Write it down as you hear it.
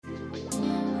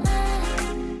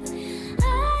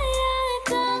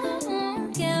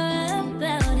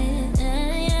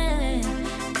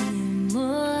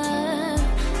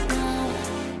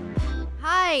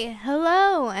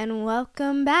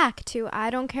welcome back to I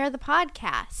Don't Care the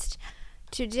podcast.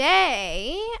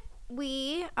 Today,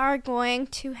 we are going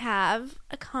to have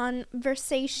a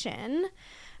conversation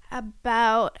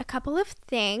about a couple of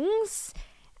things.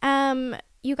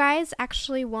 You guys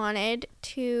actually wanted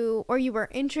to, or you were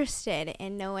interested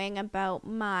in knowing about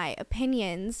my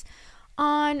opinions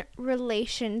on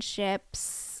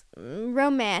relationships,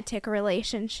 romantic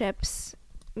relationships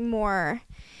more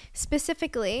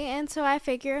specifically, and so I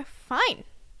figure, fine,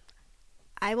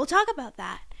 I will talk about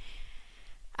that.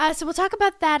 So we'll talk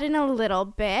about that in a little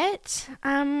bit,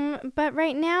 but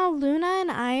right now, Luna and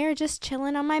I are just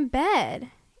chilling on my bed.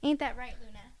 Ain't that right,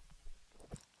 Luna?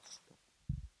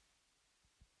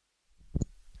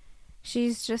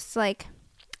 She's just like,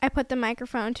 I put the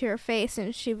microphone to her face,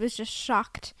 and she was just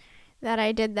shocked that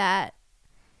I did that.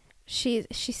 She's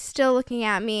still looking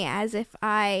at me as if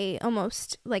I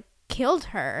almost, killed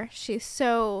her. She's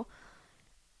so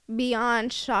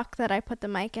beyond shocked that I put the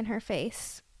mic in her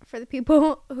face, for the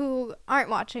people who aren't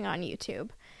watching on YouTube.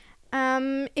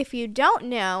 If you don't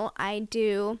know, I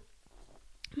do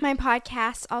my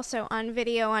podcast also on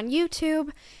video on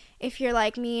YouTube. If you're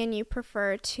like me and you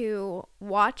prefer to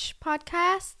watch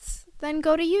podcasts, then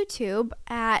go to YouTube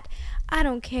at I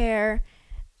Don't Care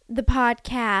the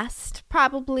podcast.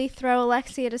 Probably throw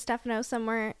Alexia DeStefano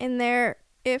somewhere in there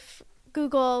if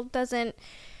Google doesn't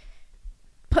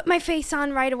put my face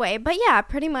on right away. But yeah,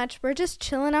 pretty much we're just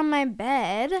chilling on my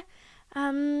bed.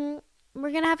 We're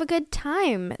gonna have a good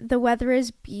time. The weather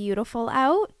is beautiful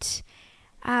out.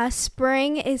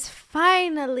 Spring is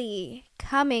finally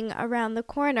coming around the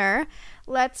corner.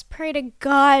 Let's pray to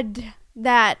God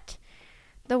that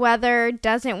the weather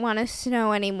doesn't want to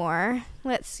snow anymore.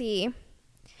 Let's see.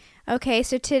 Okay,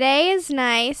 so today is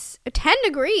nice. 10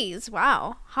 degrees.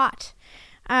 Wow, hot.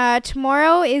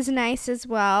 Tomorrow is nice as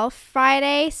well.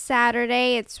 Friday,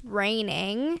 Saturday, it's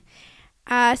raining.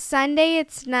 Sunday,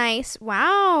 it's nice.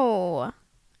 Wow.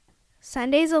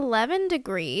 Sunday's 11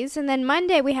 degrees. And then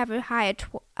Monday, we have a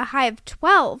high of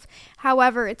 12.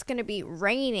 However, it's going to be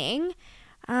raining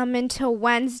until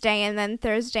Wednesday. And then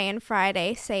Thursday and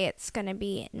Friday say it's going to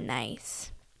be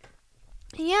nice.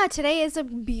 Yeah, today is a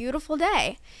beautiful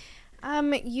day.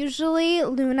 Usually,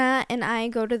 Luna and I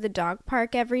go to the dog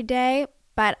park every day.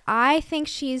 But I think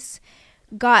she's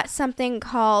got something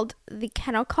called the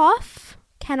kennel cough,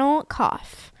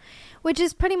 which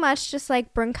is pretty much just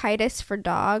like bronchitis for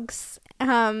dogs.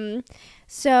 And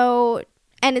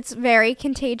it's very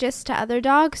contagious to other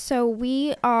dogs. So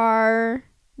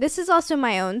this is also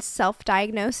my own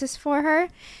self-diagnosis for her.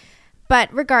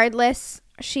 But regardless,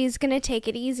 she's going to take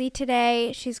it easy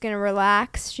today. She's going to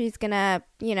relax. She's going to,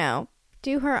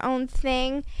 do her own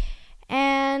thing.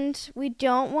 And we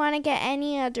don't want to get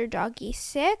any other doggy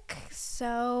sick,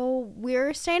 so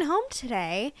we're staying home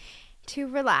today to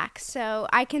relax. So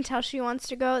I can tell she wants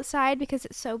to go outside because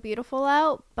it's so beautiful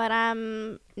out, but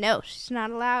no, she's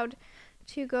not allowed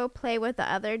to go play with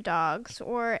the other dogs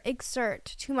or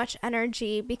exert too much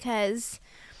energy because,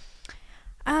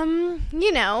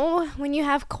 when you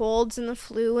have colds and the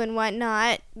flu and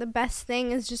whatnot, the best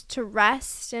thing is just to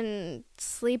rest and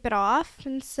sleep it off,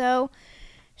 and so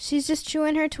she's just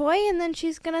chewing her toy, and then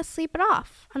she's going to sleep it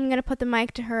off. I'm going to put the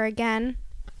mic to her again.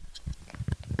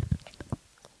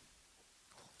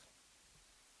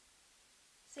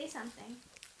 Say something.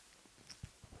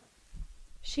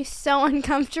 She's so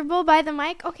uncomfortable by the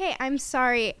mic. Okay, I'm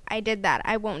sorry I did that.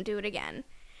 I won't do it again.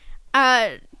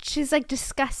 She's,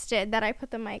 disgusted that I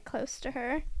put the mic close to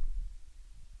her.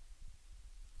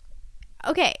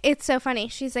 Okay, it's so funny.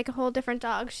 She's a whole different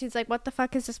dog. She's like, what the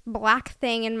fuck is this black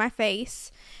thing in my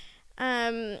face?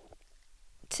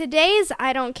 Today's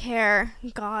I Don't Care.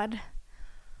 God.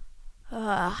 You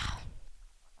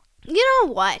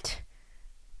know what?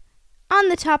 On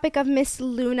the topic of Miss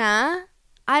Luna,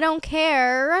 I don't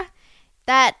care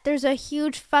that there's a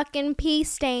huge fucking pee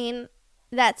stain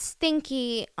that's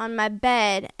stinky on my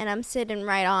bed and I'm sitting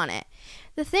right on it.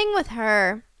 The thing with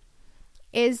her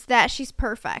is that she's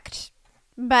perfect.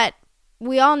 But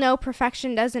we all know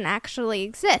perfection doesn't actually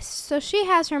exist. So she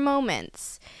has her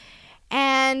moments.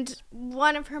 And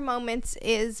one of her moments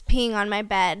is peeing on my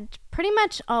bed pretty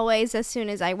much always as soon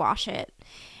as I wash it.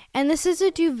 And this is a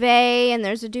duvet, and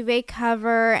there's a duvet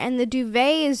cover, and the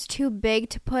duvet is too big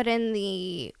to put in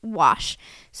the wash.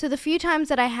 So the few times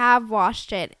that I have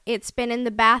washed it, it's been in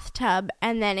the bathtub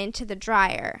and then into the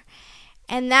dryer.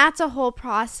 And that's a whole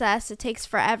process. It takes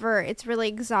forever. It's really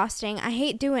exhausting. I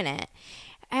hate doing it.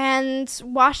 And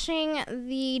washing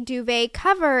the duvet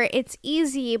cover, it's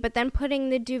easy, but then putting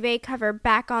the duvet cover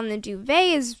back on the duvet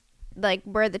is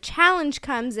where the challenge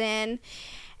comes in.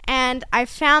 And I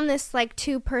found this like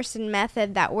 2-person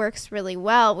method that works really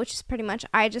well, which is pretty much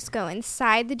I just go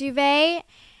inside the duvet,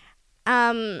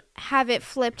 have it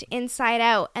flipped inside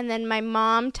out, and then my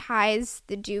mom ties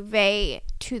the duvet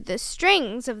to the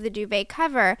strings of the duvet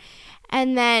cover,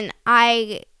 and then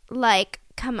I like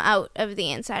come out of the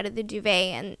inside of the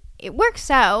duvet, and it works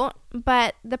out.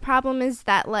 But the problem is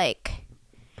that like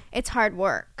it's hard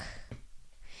work.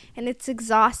 And it's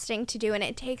exhausting to do, and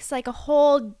it takes like a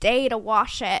whole day to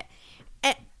wash it.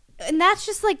 And that's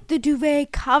just like the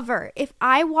duvet cover. If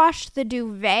I wash the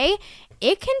duvet,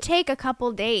 it can take a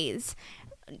couple days,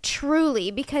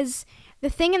 truly, because the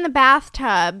thing in the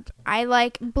bathtub, I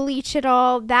like bleach it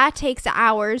all. That takes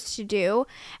hours to do.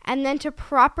 And then to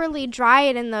properly dry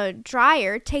it in the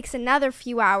dryer takes another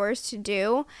few hours to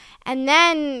do. And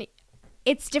then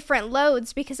it's different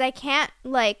loads because I can't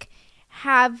like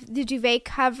have the duvet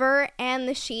cover and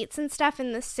the sheets and stuff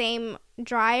in the same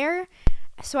dryer,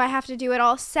 so I have to do it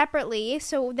all separately.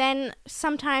 So then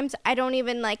sometimes I don't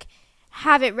even like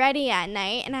have it ready at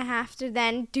night, and I have to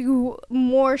then do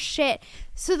more shit.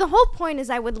 So the whole point is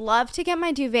I would love to get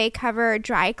my duvet cover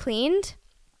dry cleaned.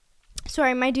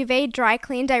 My duvet dry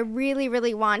cleaned. I really,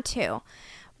 really want to,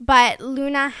 but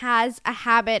Luna has a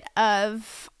habit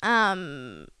of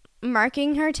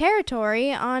marking her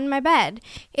territory on my bed.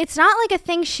 It's not like a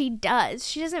thing she does.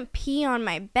 She doesn't pee on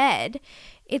my bed.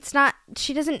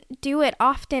 She doesn't do it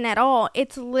often at all.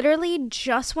 It's literally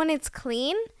just when it's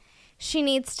clean, she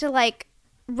needs to like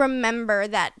remember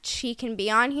that she can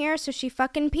be on here, so she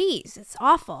fucking pees. It's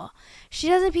awful. She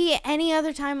doesn't pee any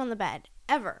other time on the bed,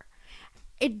 ever.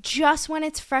 It just when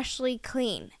it's freshly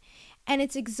clean. And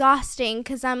it's exhausting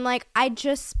because I'm like, I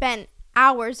just spent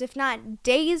hours, if not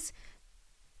days,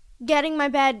 getting my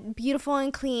bed beautiful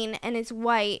and clean, and it's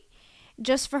white,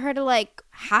 just for her to like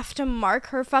have to mark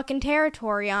her fucking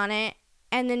territory on it,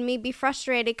 and then me be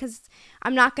frustrated because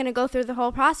I'm not going to go through the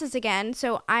whole process again.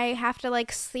 So I have to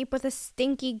like sleep with a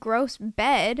stinky, gross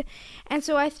bed. And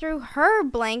so I threw her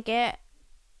blanket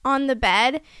on the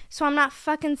bed so I'm not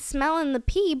fucking smelling the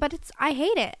pee, but I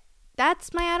hate it.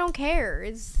 That's my I don't care,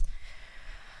 is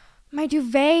my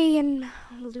duvet and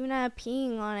Luna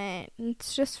peeing on it.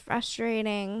 It's just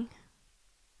frustrating.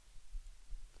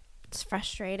 It's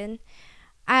frustrating.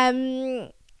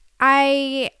 I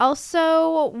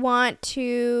also want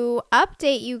to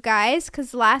update you guys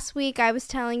because last week I was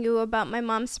telling you about my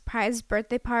mom's surprise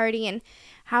birthday party and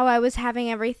how I was having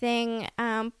everything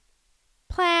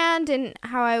planned and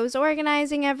how I was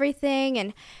organizing everything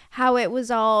and how it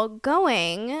was all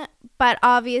going. But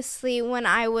obviously when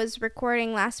I was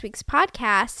recording last week's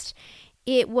podcast,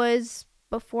 it was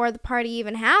before the party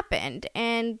even happened.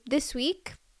 And this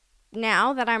week,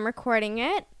 now that I'm recording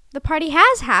it, the party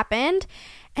has happened,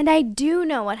 and I do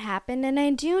know what happened, and I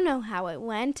do know how it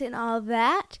went and all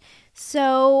that.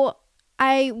 So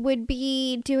I would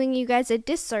be doing you guys a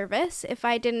disservice if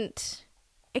I didn't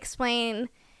explain,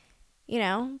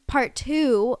 part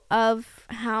 2 of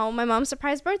how my mom's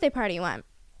surprise birthday party went.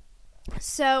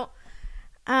 So,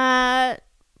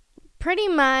 pretty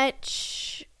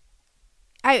much,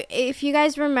 if you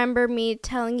guys remember me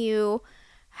telling you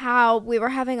how we were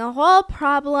having a whole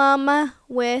problem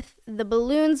with the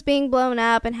balloons being blown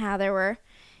up and how there were,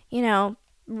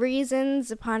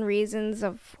 reasons upon reasons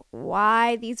of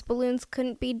why these balloons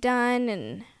couldn't be done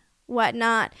and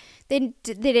whatnot, they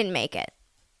didn't make it.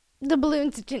 The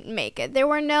balloons didn't make it. There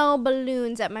were no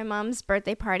balloons at my mom's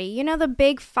birthday party. The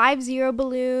big 50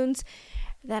 balloons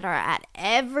that are at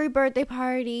every birthday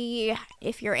party.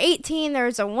 If you're 18,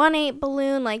 there's a 18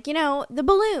 balloon. The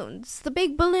balloons, the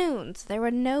big balloons. There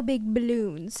were no big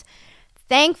balloons.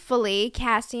 Thankfully,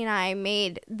 Cassie and I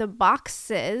made the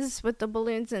boxes with the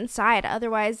balloons inside.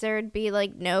 Otherwise, there would be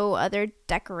no other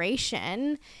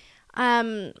decoration.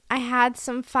 I had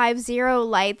some 50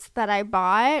 lights that I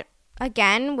bought.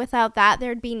 Again, without that,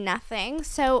 there'd be nothing.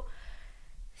 So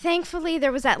thankfully,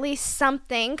 there was at least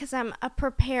something because I'm a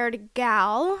prepared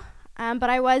gal, but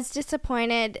I was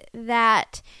disappointed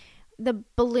that the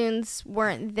balloons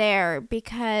weren't there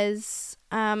because,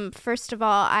 first of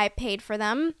all, I paid for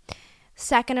them.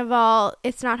 Second of all,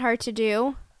 it's not hard to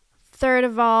do. Third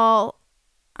of all,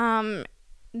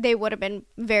 they would have been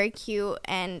very cute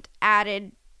and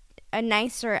added a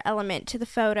nicer element to the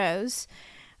photos.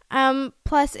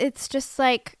 Plus, it's just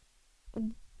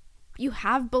you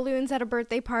have balloons at a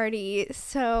birthday party,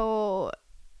 so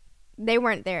they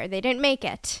weren't there. They didn't make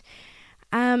it.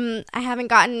 I haven't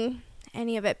gotten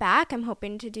any of it back. I'm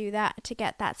hoping to do that, to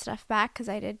get that stuff back, because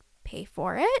I did pay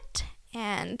for it.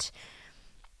 And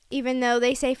even though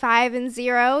they say 5 and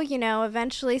 0,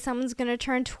 eventually someone's going to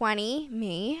turn 20,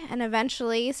 me, and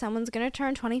eventually someone's going to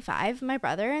turn 25, my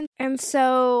brother. And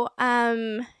so,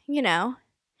 it'll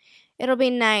be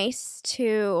nice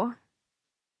to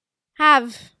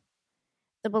have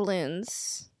the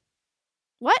balloons.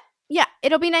 What? Yeah,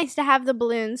 it'll be nice to have the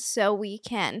balloons so we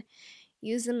can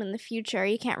use them in the future.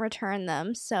 You can't return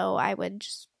them, so I would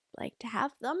just like to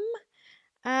have them.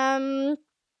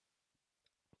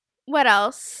 What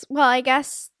else? Well, I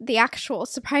guess the actual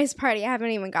surprise party I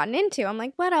haven't even gotten into. I'm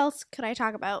like, what else could I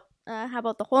talk about? How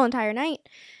about the whole entire night?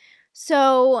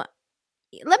 So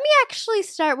let me actually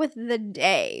start with the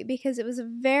day, because it was a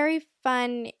very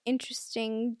fun,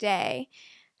 interesting day.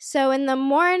 So in the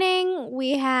morning,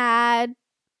 we had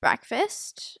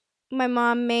breakfast. My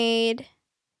mom made...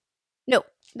 No,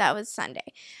 that was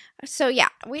Sunday. So yeah,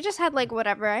 we just had like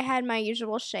whatever. I had my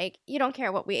usual shake. You don't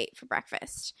care what we ate for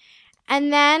breakfast.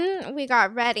 And then we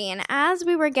got ready. And as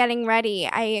we were getting ready,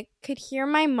 I could hear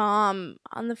my mom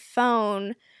on the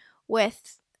phone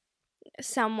with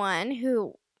someone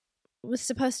who was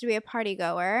supposed to be a party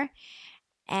goer.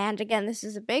 And again, this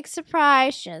is a big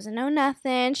surprise. She doesn't know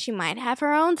nothing. She might have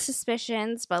her own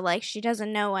suspicions, but like she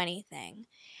doesn't know anything.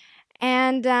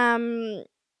 And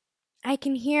I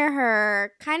can hear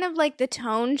her, kind of like the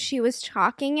tone she was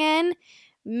talking in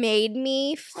made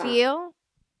me feel...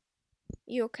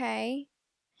 You okay?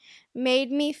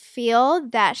 Made me feel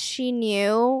that she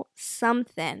knew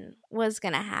something was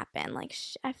going to happen. Like,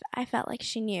 I felt like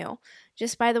she knew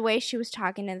just by the way she was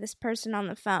talking to this person on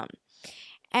the phone.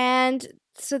 And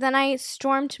so then I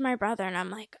stormed to my brother and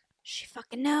I'm like, she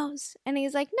fucking knows. And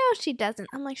he's like, no, she doesn't.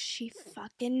 I'm like, she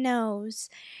fucking knows.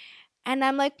 And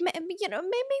I'm like, maybe you're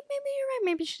right.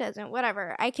 Maybe she doesn't.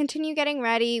 Whatever. I continue getting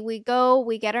ready. We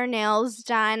get our nails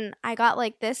done. I got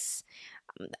like this...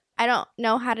 I don't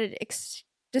know how to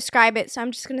describe it, so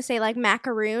I'm just going to say like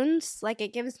macaroons. Like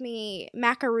it gives me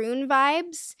macaroon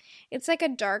vibes. It's like a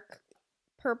dark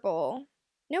purple.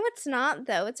 No, it's not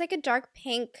though. It's like a dark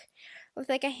pink with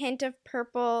like a hint of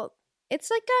purple. It's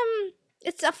like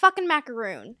it's a fucking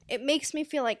macaroon. It makes me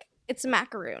feel like it's a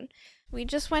macaroon. We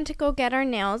just went to go get our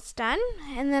nails done,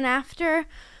 and then after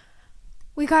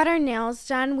we got our nails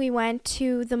done, we went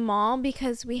to the mall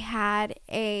because we had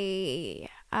a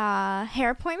hair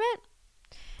appointment.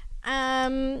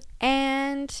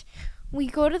 And we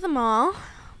go to the mall.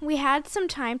 We had some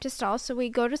time to stall, so we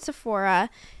go to Sephora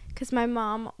because my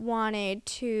mom wanted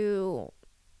to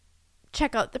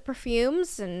check out the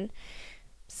perfumes and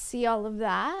see all of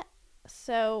that.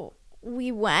 So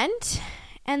we went,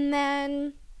 and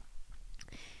then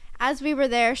as we were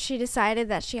there, she decided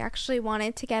that she actually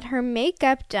wanted to get her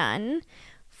makeup done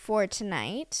for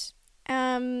tonight,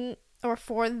 or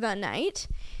for the night.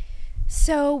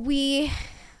 So we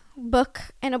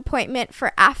book an appointment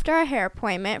for after a hair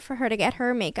appointment for her to get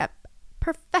her makeup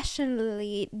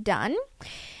professionally done.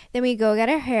 Then we go get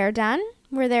her hair done.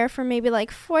 We're there for maybe like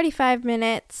 45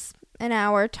 minutes, an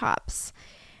hour tops.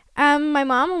 My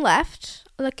mom left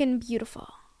looking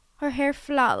beautiful. Her hair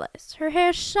flawless. Her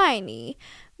hair shiny,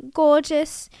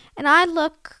 gorgeous. And I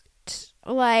looked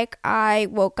like I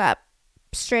woke up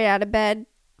straight out of bed.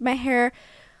 My hair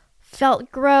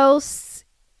felt gross.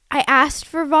 I asked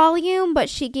for volume, but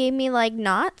she gave me like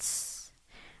knots.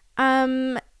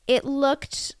 The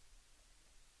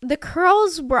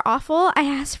curls were awful. I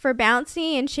asked for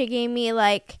bouncy and she gave me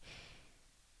like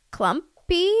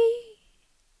clumpy.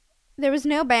 There was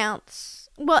no bounce.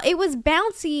 Well, it was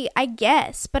bouncy, I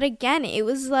guess, but again, it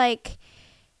was like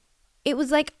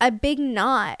a big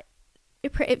knot.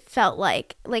 It felt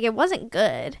like it wasn't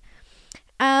good.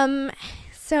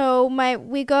 So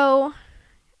we go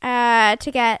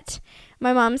to get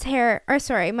my mom's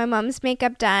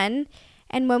makeup done,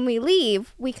 and when we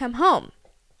leave, we come home.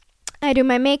 I do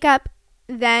my makeup,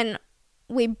 then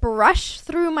we brush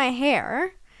through my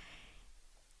hair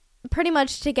pretty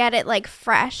much to get it like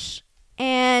fresh,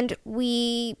 and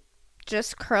we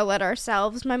just curl it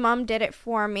ourselves. My mom did it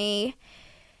for me.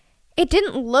 It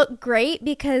didn't look great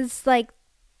because like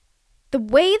the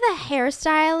way the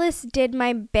hairstylist did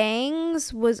my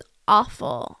bangs was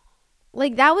awful.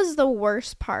 Like, that was the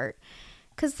worst part.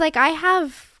 Because, like, I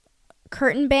have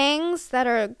curtain bangs that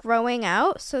are growing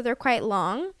out, so they're quite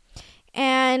long.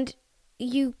 And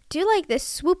you do, like,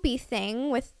 this swoopy thing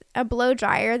with a blow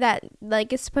dryer that,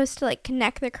 like, is supposed to, like,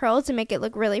 connect the curls and make it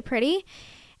look really pretty.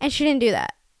 And she didn't do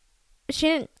that.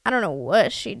 I don't know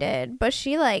what she did, but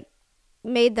she, like,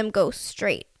 made them go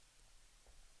straight.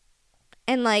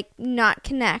 And, like, not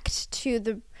connect to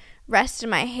the rest of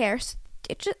my hair.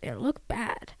 It looked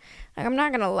bad. Like, I'm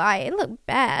not gonna lie, it looked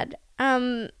bad.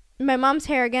 My mom's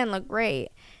hair again looked great.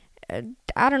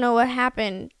 I don't know what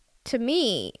happened to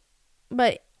me,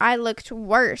 but I looked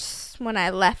worse when I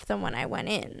left than when I went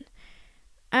in.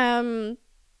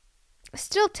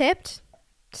 Still tipped.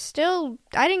 Still,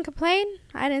 I didn't complain.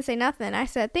 I didn't say nothing. I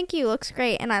said, thank you, looks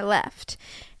great, and I left.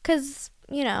 Because,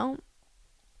 you know,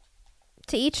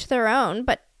 to each their own,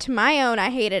 but to my own, I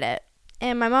hated it.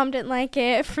 And my mom didn't like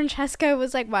it. Francesca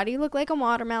was like, why do you look like a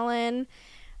watermelon?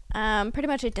 Pretty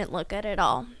much it didn't look good at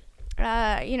all.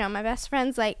 You know, my best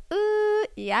friend's like, ooh,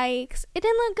 yikes. It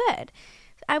didn't look good.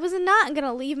 I was not going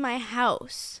to leave my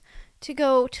house to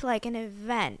go to, like, an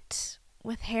event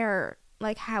with hair,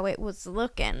 like, how it was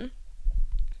looking.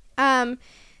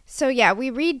 So, yeah,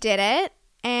 we redid it,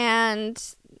 and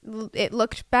it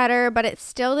looked better, but it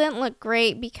still didn't look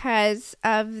great because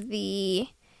of the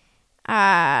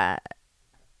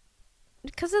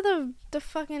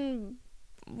fucking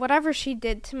whatever she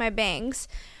did to my bangs.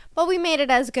 But we made it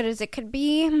as good as it could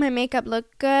be. My makeup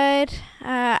looked good.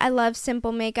 I love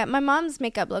simple makeup. My mom's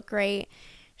makeup looked great.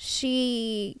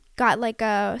 She got like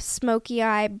a smoky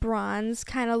eye bronze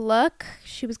kind of look.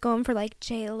 She was going for like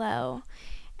J-Lo.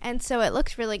 And so it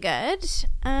looked really good.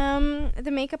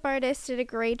 The makeup artist did a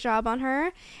great job on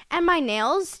her. And my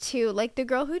nails, too. Like, the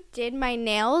girl who did my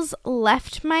nails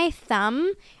left my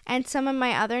thumb and some of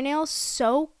my other nails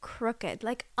so crooked.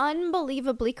 Like,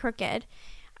 unbelievably crooked.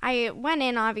 I went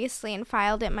in, obviously, and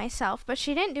filed it myself. But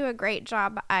she didn't do a great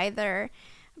job either.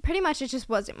 Pretty much it just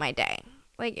wasn't my day.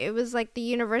 Like, it was like the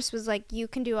universe was like, you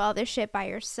can do all this shit by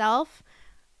yourself.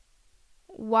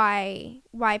 Why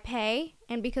pay?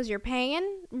 And because you're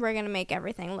paying, we're gonna make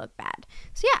everything look bad.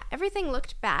 So yeah, everything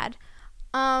looked bad.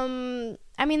 I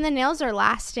mean, the nails are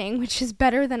lasting, which is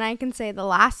better than I can say the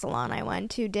last salon I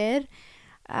went to did.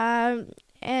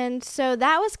 And so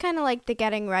that was kind of like the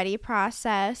getting ready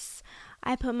process.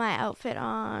 I put my outfit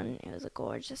on. It was a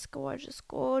gorgeous, gorgeous,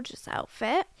 gorgeous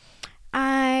outfit.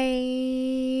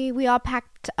 We all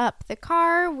packed up the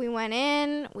car. We went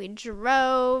in. We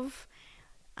drove.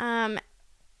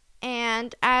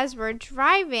 And as we're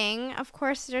driving, of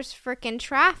course, there's freaking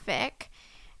traffic.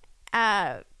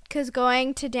 Because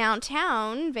going to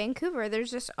downtown Vancouver, there's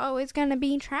just always going to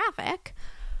be traffic.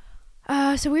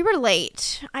 So we were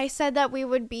late. I said that we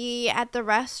would be at the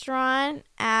restaurant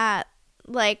at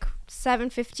like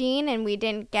 7:15, and we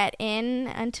didn't get in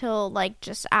until like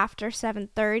just after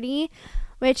 7:30,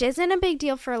 which isn't a big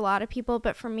deal for a lot of people.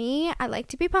 But for me, I like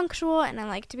to be punctual and I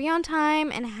like to be on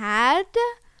time, and had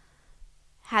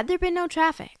there been no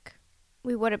traffic,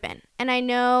 we would have been. And I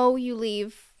know you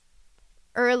leave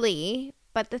early,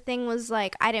 but the thing was,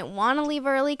 like, I didn't want to leave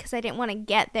early because I didn't want to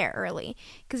get there early.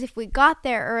 Because if we got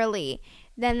there early,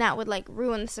 then that would, like,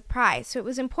 ruin the surprise. So it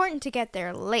was important to get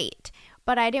there late,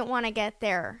 but I didn't want to get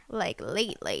there, like,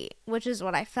 late, which is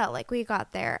what I felt like we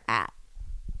got there at.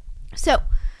 So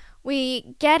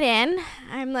we get in.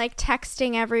 I'm, like,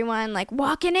 texting everyone, like,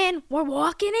 walking in. We're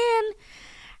walking in.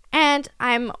 And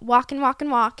I'm walking.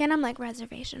 I'm like,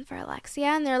 reservation for Alexia.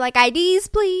 And they're like, IDs,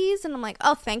 please. And I'm like,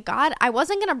 oh, thank God. I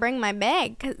wasn't going to bring my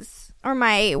bag or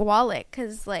my wallet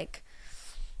because, like,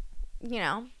 you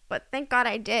know. But thank God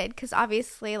I did because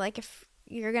obviously, like, if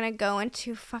you're going to go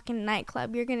into fucking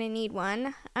nightclub, you're going to need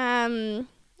one. I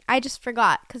just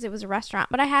forgot because it was a restaurant.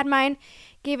 But I had mine,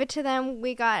 gave it to them.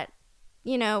 We got,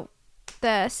 you know,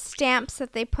 the stamps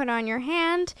that they put on your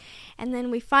hand, and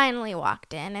then we finally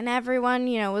walked in, and everyone,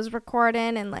 you know, was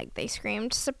recording, and like they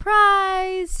screamed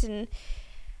surprise, and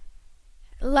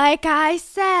like I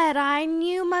said, I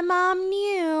knew my mom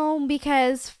knew,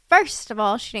 because first of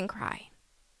all, she didn't cry.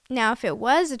 Now, if it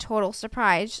was a total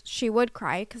surprise, she would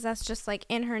cry, because that's just like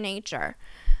in her nature.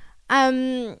 I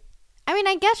mean,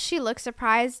 I guess she looked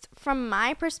surprised. From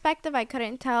my perspective, I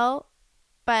couldn't tell.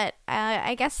 But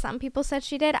I guess some people said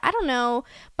she did. I don't know.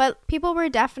 But people were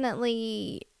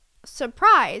definitely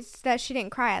surprised that she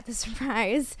didn't cry at the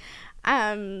surprise.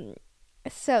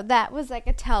 So that was like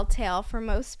a telltale for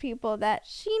most people that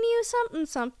she knew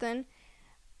something.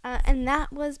 And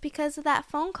that was because of that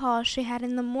phone call she had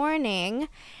in the morning.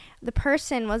 The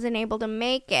person wasn't able to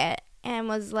make it and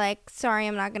was like, sorry,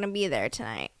 I'm not going to be there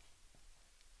tonight.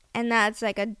 And that's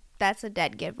a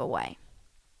dead giveaway.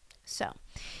 So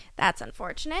that's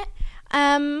unfortunate.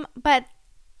 But,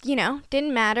 you know,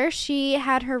 didn't matter. She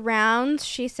had her rounds.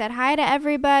 She said hi to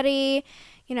everybody,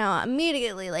 you know,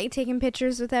 immediately, like, taking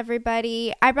pictures with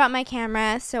everybody. I brought my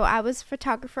camera, so I was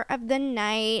photographer of the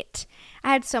night.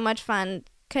 I had so much fun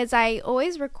because I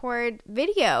always record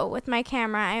video with my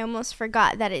camera. I almost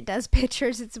forgot that it does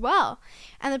pictures as well.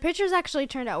 And the pictures actually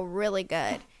turned out really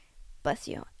good. Bless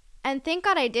you. And thank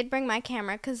God I did bring my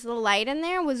camera because the light in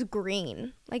there was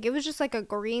green. Like, it was just like a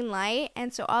green light.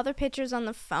 And so all the pictures on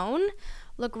the phone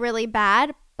look really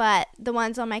bad, but the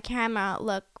ones on my camera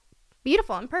look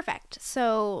beautiful and perfect.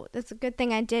 So that's a good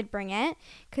thing I did bring it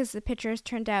because the pictures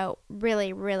turned out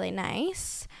really, really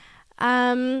nice.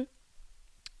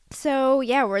 So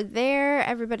yeah, we're there.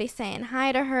 Everybody's saying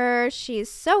hi to her.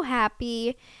 She's so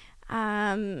happy.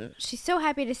 She's so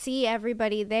happy to see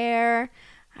everybody there.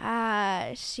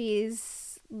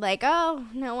 She's like, oh,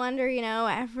 no wonder,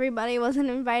 everybody wasn't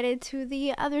invited to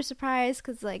the other surprise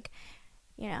because, like,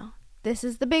 this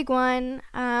is the big one.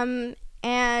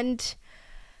 And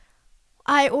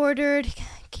I ordered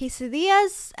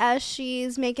quesadillas as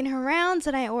she's making her rounds,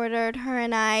 and I ordered her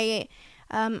and I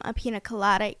a pina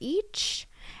colada each.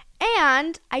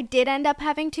 And I did end up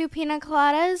having 2 pina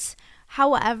coladas.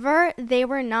 However, they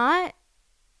were not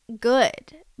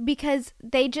good because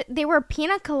they were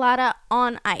pina colada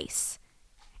on ice.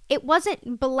 It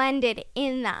wasn't blended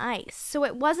in the ice. So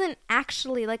it wasn't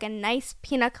actually like a nice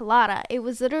pina colada. It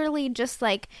was literally just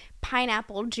like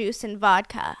pineapple juice and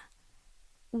vodka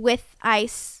with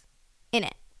ice in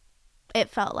it. It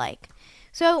felt like.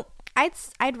 So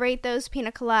I'd rate those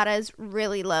pina coladas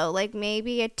really low, like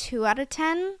maybe a 2 out of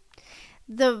 10.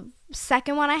 The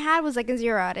second one I had was like a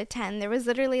 0 out of 10. There was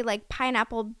literally like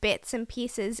pineapple bits and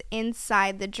pieces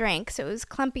inside the drink. So it was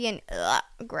clumpy and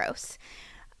gross.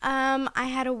 I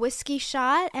had a whiskey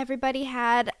shot. Everybody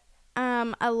had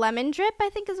a lemon drip, I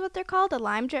think is what they're called. A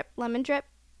lime drip, lemon drip,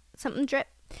 something drip.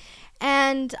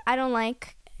 And I don't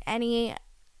like any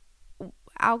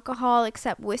alcohol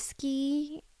except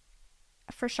whiskey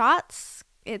for shots.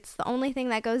 It's the only thing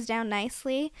that goes down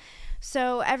nicely.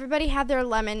 So everybody had their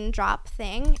lemon drop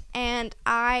thing, and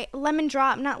lemon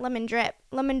drop. And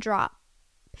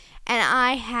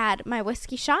I had my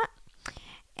whiskey shot,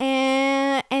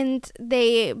 and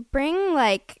they bring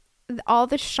like all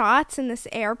the shots in this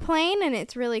airplane, and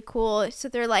it's really cool. So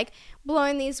they're like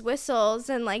blowing these whistles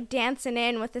and like dancing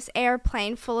in with this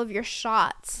airplane full of your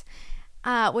shots,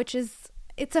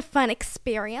 it's a fun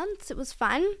experience. It was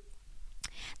fun.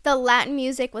 The Latin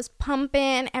music was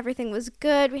pumping. Everything was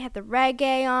good. We had the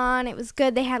reggae on. It was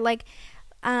good. They had like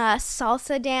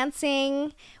salsa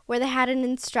dancing where they had an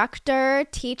instructor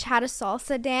teach how to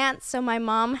salsa dance. So my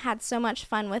mom had so much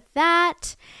fun with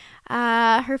that.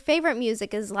 Her favorite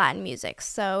music is Latin music.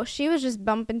 So she was just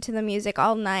bumping to the music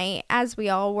all night, as we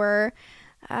all were.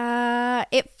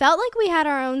 It felt like we had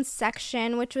our own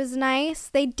section, which was nice.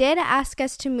 They did ask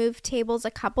us to move tables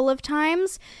a couple of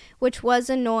times, which was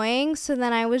annoying. So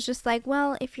then I was just like,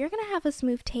 well, if you're going to have us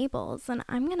move tables, then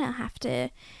I'm going to have to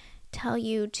tell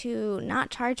you to not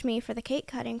charge me for the cake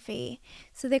cutting fee.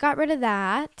 So they got rid of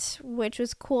that, which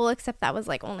was cool, except that was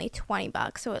like only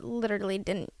 $20. So it literally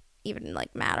didn't even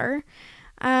like matter.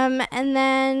 And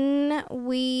then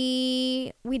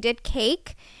we did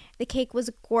cake. The cake was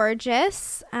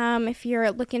gorgeous. If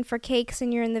you're looking for cakes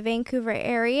and you're in the Vancouver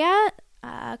area,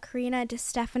 Karina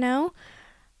DeStefano,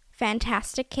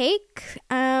 fantastic cake.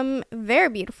 Very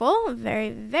beautiful.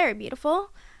 Very, very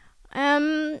beautiful.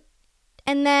 And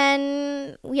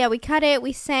then, yeah, we cut it.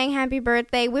 We sang happy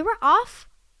birthday. We were off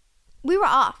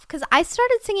because I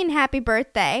started singing happy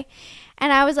birthday.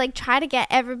 And I was like, try to get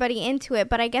everybody into it.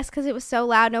 But I guess because it was so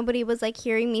loud, nobody was like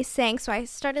hearing me sing. So I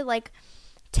started like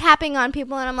tapping on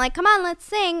people, and I'm like, come on, let's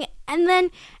sing. And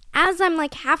then as I'm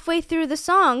like halfway through the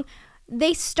song,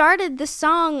 they started the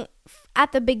song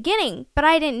at the beginning, but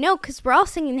I didn't know because we're all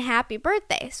singing happy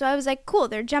birthday. So I was like, cool,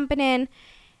 they're jumping in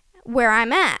where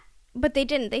I'm at. But they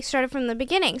didn't. They started from the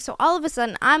beginning. So all of a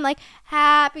sudden, I'm like,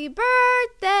 happy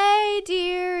birthday,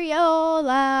 dear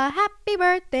Yola. Happy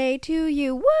birthday to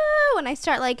you. Woo! And I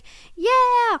start like,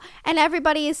 yeah. And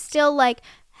everybody is still like,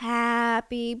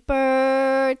 happy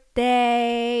birthday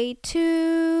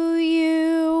to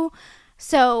you.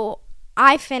 So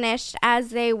I finished as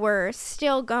they were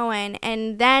still going.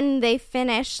 And then they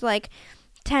finished like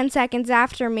 10 seconds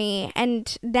after me,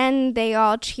 and then they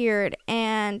all cheered,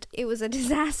 and it was a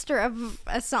disaster of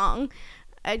a song.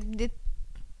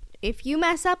 If you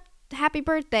mess up happy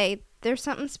birthday, there's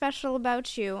something special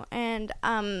about you, and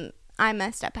I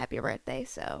messed up happy birthday,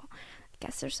 so I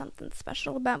guess there's something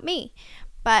special about me.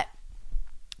 But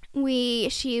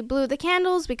she blew the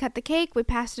candles, we cut the cake, we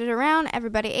passed it around,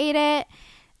 everybody ate it.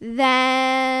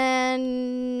 Then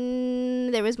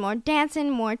there was more dancing,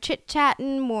 more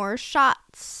chit-chatting, more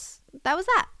shots. That was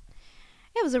that.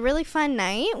 It was a really fun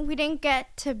night. We didn't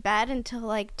get to bed until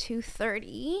like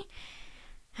 2:30,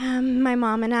 my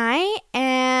mom and I.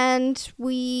 And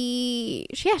she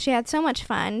had so much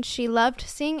fun. She loved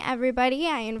seeing everybody.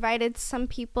 I invited some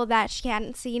people that she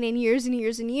hadn't seen in years and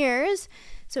years and years.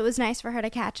 So it was nice for her to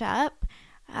catch up.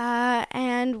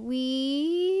 And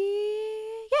we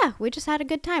just had a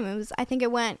good time. I think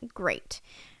it went great.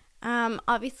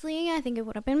 Obviously, I think it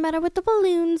would have been better with the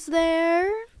balloons there.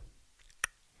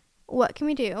 What can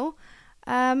we do?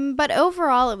 But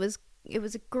overall, it was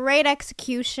a great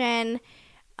execution.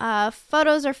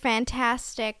 Photos are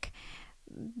fantastic.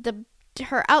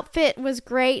 Her outfit was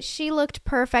great. She looked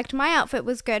perfect. My outfit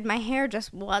was good. My hair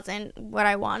just wasn't what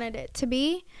I wanted it to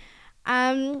be.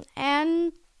 And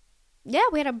yeah,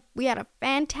 we had a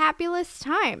fantabulous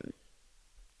time.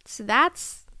 So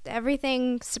that's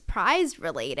everything surprise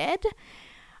related.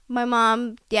 My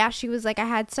mom, she was like, I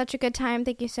had such a good time.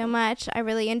 Thank you so much. I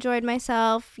really enjoyed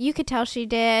myself. You could tell she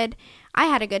did. I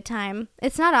had a good time.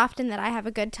 It's not often that I have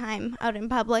a good time out in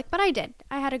public, but I did.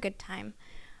 I had a good time.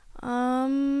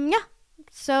 Yeah.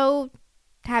 So,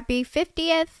 happy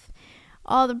 50th.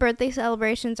 All the birthday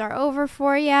celebrations are over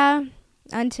for ya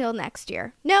until next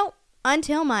year. No,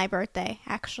 until my birthday,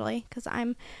 actually, because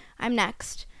I'm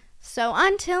next. So,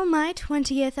 until my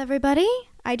 20th, everybody.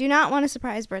 I do not want a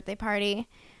surprise birthday party.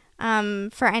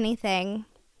 For anything.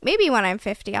 Maybe when I'm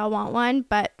 50 I'll want one,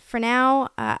 but for now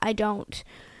I don't.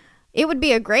 It would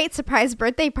be a great surprise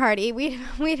birthday party.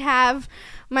 We'd have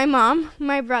my mom,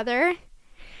 my brother,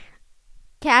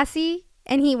 Cassie,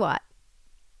 and Hewat.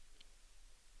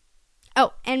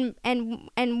 Oh, and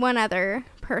one other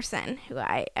person who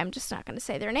I'm just not going to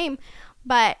say their name,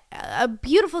 but a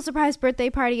beautiful surprise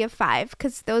birthday party of 5,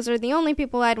 because those are the only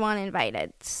people I'd want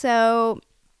invited. So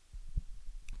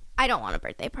I don't want a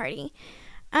birthday party.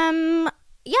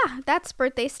 Yeah, that's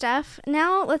birthday stuff.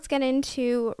 Now let's get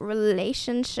into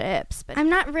relationships. But I'm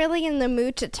not really in the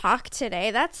mood to talk today.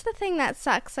 That's the thing that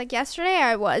sucks. Like yesterday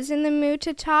I was in the mood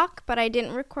to talk, but I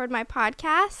didn't record my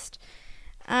podcast,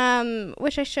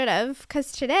 which I should have,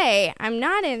 because today I'm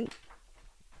not in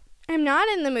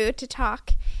the mood to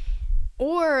talk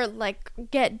or like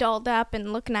get dolled up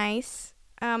and look nice.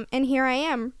 And here I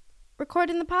am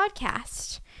recording the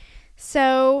podcast.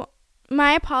 So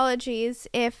my apologies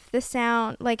if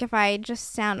if I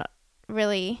just sound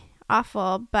really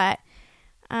awful, but,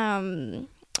 or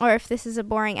if this is a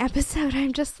boring episode.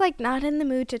 I'm just like not in the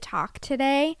mood to talk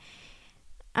today.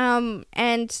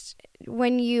 And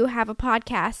when you have a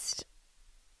podcast,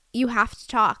 you have to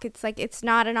talk. It's like, it's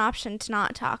not an option to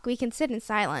not talk. We can sit in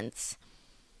silence.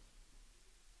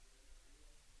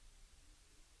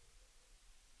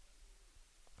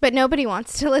 But nobody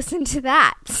wants to listen to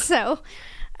that. So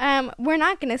we're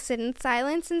not going to sit in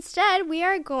silence. Instead, we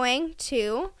are going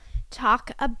to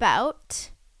talk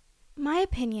about my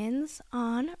opinions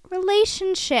on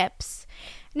relationships.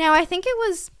 Now, I think it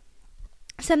was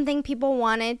something people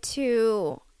wanted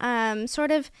to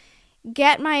sort of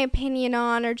get my opinion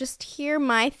on or just hear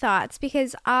my thoughts,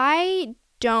 because I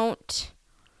don't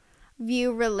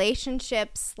view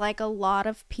relationships like a lot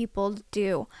of people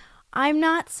do. I'm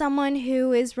not someone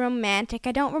who is romantic.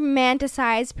 I don't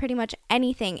romanticize pretty much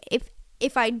anything.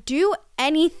 If I do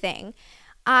anything,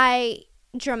 I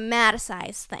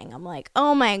dramatize things. I'm like,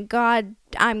 oh my God,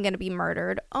 I'm going to be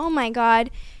murdered. Oh my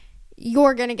God,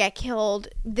 you're going to get killed.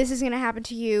 This is going to happen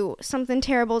to you. Something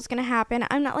terrible is going to happen.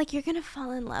 I'm not like, you're going to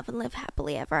fall in love and live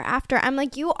happily ever after. I'm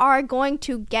like, you are going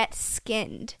to get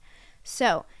skinned.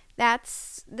 So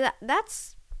that's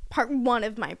part one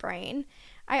of my brain.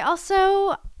 I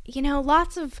also,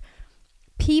 lots of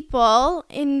people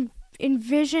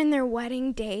envision their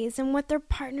wedding days and what their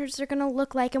partners are going to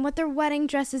look like and what their wedding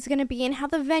dress is going to be and how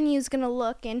the venue is going to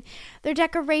look and their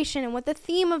decoration and what the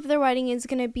theme of their wedding is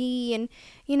going to be and,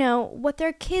 what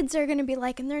their kids are going to be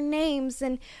like and their names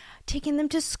and taking them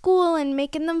to school and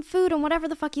making them food and whatever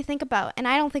the fuck you think about. And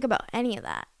I don't think about any of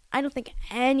that. I don't think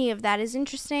any of that is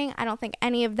interesting. I don't think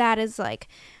any of that is like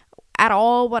at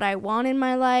all what I want in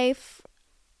my life.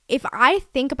 If I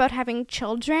think about having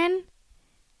children,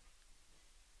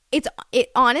 it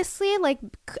honestly, like,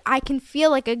 I can feel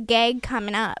like a gag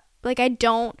coming up. Like, I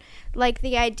don't like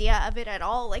the idea of it at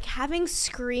all. Like, having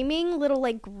screaming little,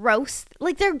 like, gross,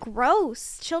 like, they're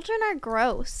gross. Children are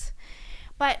gross.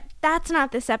 But that's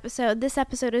not this episode. This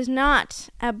episode is not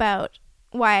about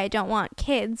why I don't want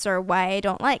kids or why I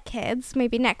don't like kids.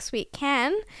 Maybe next week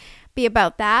can be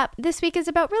about that. This week is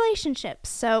about relationships.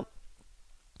 So,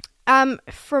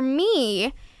 for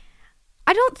me,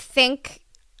 I don't think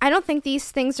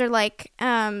these things are like,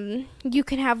 you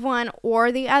can have one or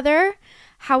the other.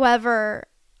 However,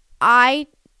 I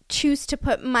choose to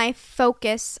put my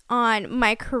focus on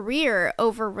my career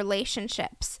over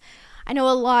relationships. I know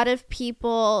a lot of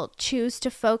people choose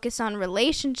to focus on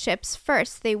relationships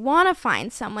first. They want to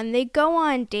find someone. They go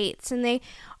on dates and they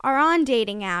are on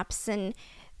dating apps and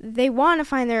they want to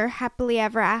find their happily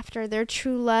ever after, their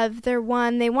true love, their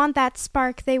one. They want that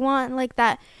spark. They want like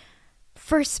that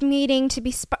first meeting to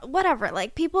be whatever.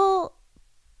 Like people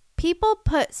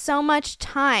put so much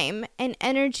time and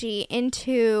energy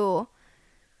into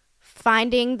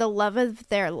finding the love of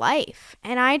their life,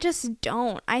 and I just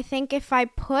don't. I think if I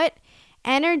put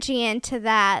energy into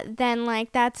that, then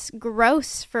like that's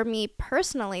gross for me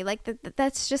personally. Like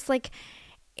that's just like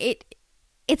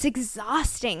it's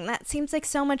exhausting. That seems like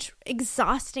so much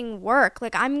exhausting work.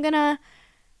 Like I'm gonna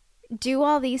do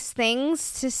all these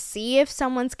things to see if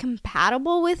someone's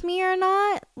compatible with me or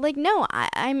not. Like, no,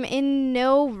 I'm in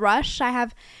no rush. I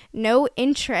have no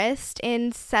interest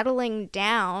in settling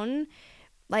down,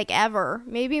 like, ever.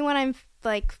 Maybe when I'm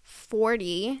like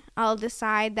 40, I'll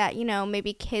decide that, you know,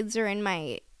 maybe kids are in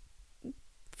my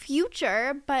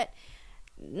future, but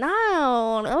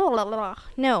no.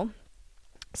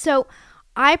 So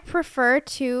I prefer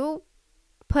to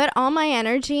put all my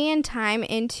energy and time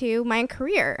into my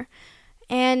career.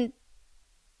 And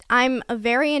I'm a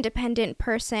very independent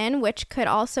person, which could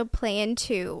also play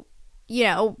into, you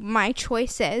know, my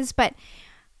choices. But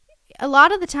a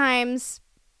lot of the times,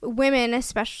 women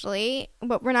especially,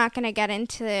 but we're not going to get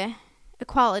into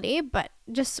equality, but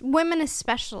just women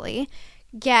especially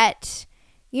get,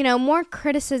 you know, more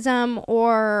criticism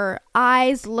or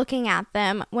eyes looking at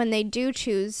them when they do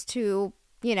choose to,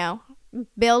 you know,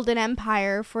 build an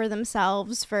empire for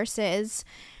themselves versus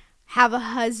have a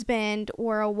husband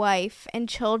or a wife and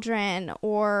children,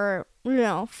 or, you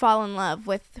know, fall in love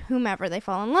with whomever they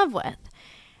fall in love with.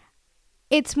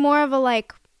 It's more of a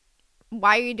like,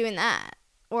 why are you doing that?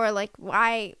 Or like,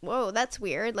 why, whoa, that's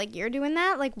weird. Like, you're doing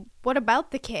that? Like, what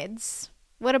about the kids?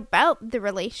 What about the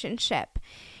relationship?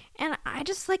 And I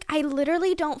just like, I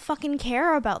literally don't fucking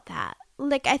care about that.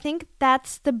 Like, I think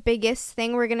that's the biggest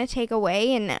thing we're going to take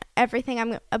away in everything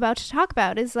I'm about to talk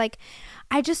about is like,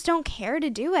 I just don't care to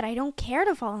do it. I don't care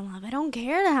to fall in love. I don't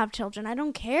care to have children. I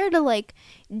don't care to like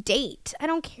date. I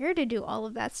don't care to do all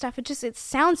of that stuff. It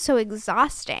sounds so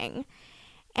exhausting.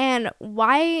 And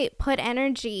why put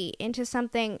energy into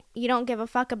something you don't give a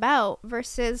fuck about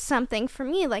versus something for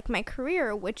me like my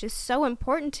career, which is so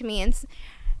important to me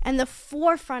and the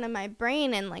forefront of my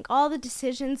brain, and like all the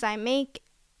decisions I make,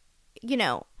 you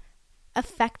know,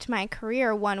 affect my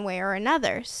career one way or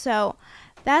another. So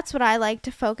that's what I like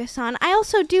to focus on. I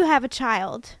also do have a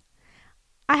child.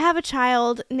 I have a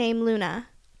child named Luna.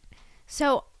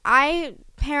 So I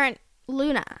parent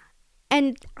Luna.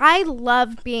 And I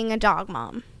love being a dog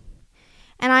mom.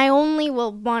 And I only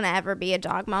will want to ever be a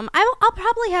dog mom. I'll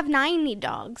probably have 90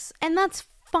 dogs. And that's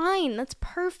fine. That's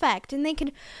perfect. And they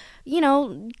could, you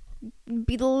know,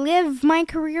 live my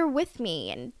career with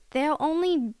me. And they'll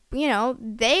only, you know,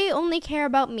 they only care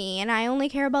about me. And I only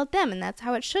care about them. And that's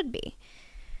how it should be.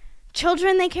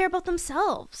 Children, they care about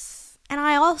themselves. And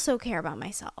I also care about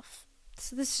myself.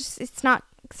 So this just, it's not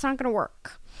going to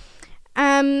work.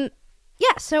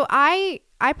 Yeah, so I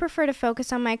prefer to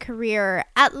focus on my career,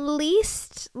 at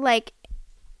least, like,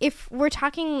 if we're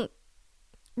talking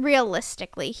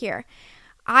realistically here.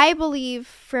 I believe,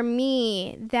 for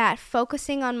me, that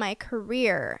focusing on my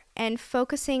career and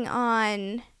focusing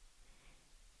on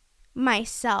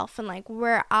myself and, like,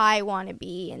 where I want to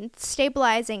be and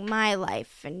stabilizing my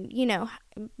life and, you know,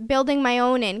 building my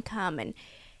own income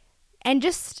and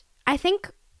just, I think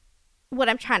what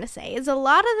I'm trying to say is a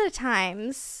lot of the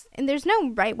times, and there's no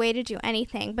right way to do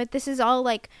anything, but this is all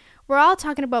like, we're all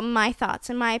talking about my thoughts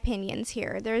and my opinions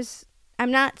here.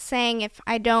 I'm not saying if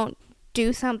I don't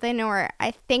do something or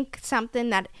I think something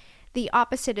that the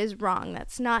opposite is wrong.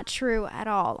 That's not true at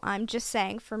all. I'm just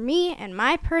saying for me and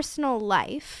my personal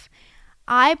life,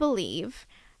 I believe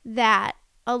that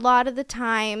a lot of the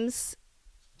times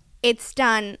it's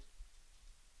done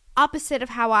opposite of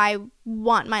how I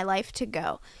want my life to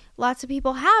go. Lots of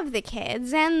people have the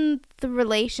kids and the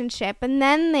relationship, and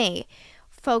then they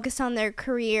focus on their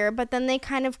career, but then they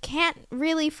kind of can't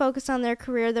really focus on their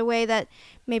career the way that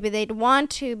maybe they'd want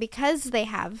to because they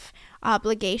have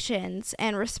obligations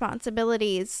and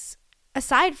responsibilities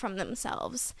aside from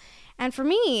themselves. And for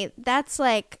me, that's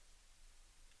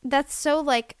so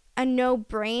like a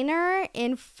no-brainer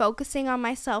in focusing on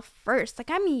myself first. Like,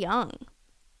 I'm young.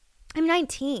 I'm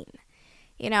 19.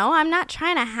 You know, I'm not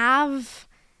trying to have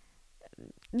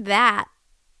that.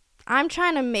 I'm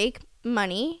trying to make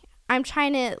money. I'm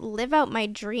trying to live out my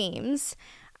dreams.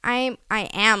 I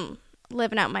am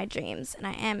living out my dreams, and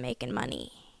I am making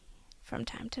money from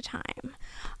time to time.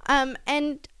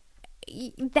 And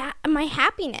that my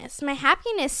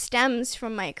happiness stems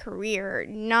from my career,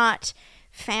 not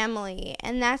family.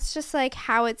 And that's just like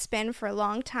how it's been for a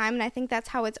long time, and I think that's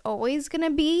how it's always gonna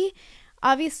be.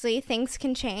 obviously things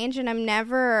can change, and I'm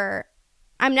never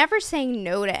saying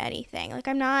no to anything. Like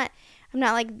I'm not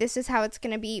like this is how it's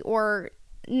going to be or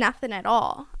nothing at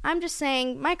all. I'm just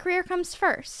saying my career comes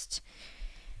first.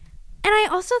 And I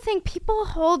also think people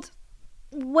hold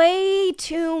way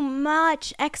too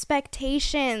much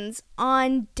expectations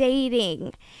on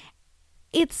dating.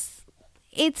 They're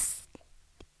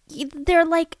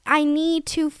like, I need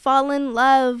to fall in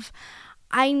love.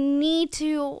 I need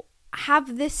to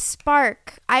have this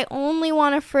spark. I only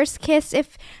want to first kiss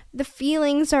if the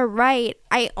feelings are right.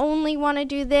 I only want to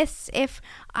do this if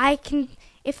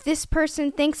this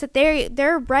person thinks that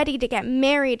they're ready to get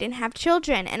married and have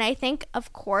children. And I think,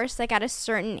 of course, like at a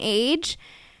certain age,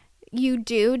 you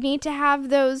do need to have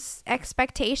those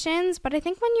expectations. But I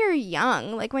think when you're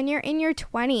young, like when you're in your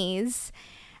 20s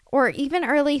or even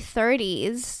early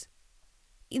 30s,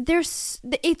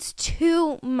 it's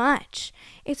too much.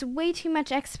 It's way too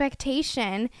much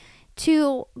expectation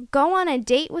to go on a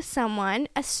date with someone,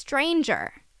 a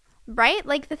stranger, right?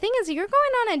 Like the thing is, you're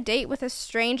going on a date with a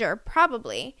stranger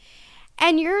probably,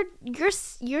 and you're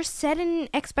setting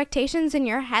expectations in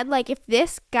your head. Like if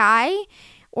this guy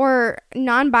or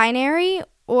non-binary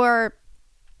or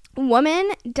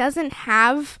woman doesn't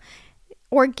have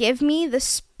or give me the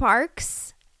sparks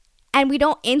and we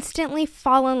don't instantly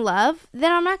fall in love,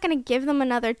 then I'm not going to give them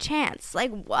another chance.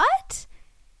 Like, what?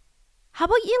 How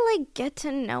about you, like, get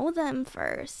to know them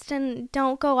first and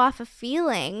don't go off a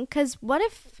feeling? Because what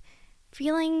if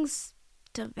feelings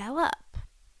develop?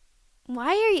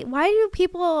 Why do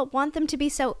people want them to be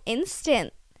so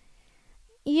instant?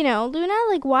 You know, Luna,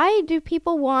 like, why do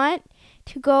people want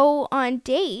to go on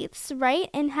dates, right,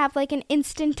 and have, like, an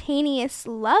instantaneous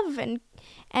love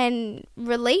and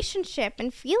relationship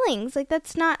and feelings? Like,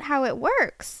 that's not how it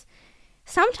works.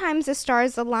 Sometimes the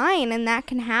stars align and that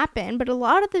can happen, but a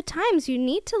lot of the times you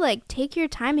need to like take your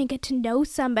time and get to know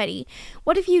somebody.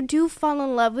 What if you do fall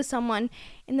in love with someone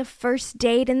in the first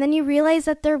date and then you realize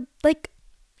that they're like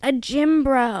a gym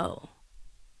bro?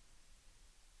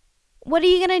 What are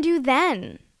you gonna do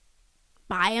then?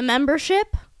 Buy a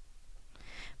membership?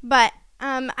 But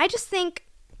I just think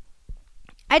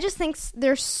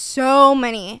there's so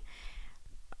many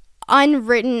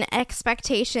unwritten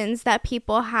expectations that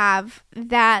people have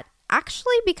that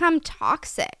actually become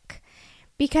toxic.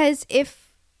 Because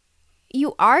if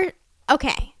you are,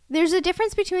 okay, there's a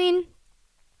difference between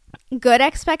good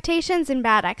expectations and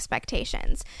bad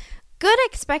expectations. Good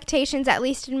expectations, at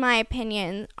least in my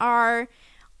opinion, are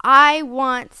I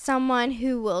want someone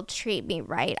who will treat me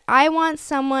right. I want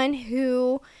someone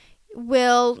who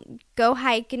will go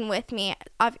hiking with me.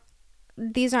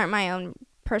 These aren't my own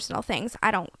personal things.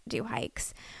 I don't do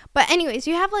hikes. But anyways,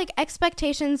 you have like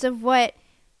expectations of what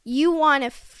you want to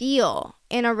feel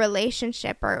in a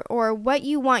relationship or what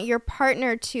you want your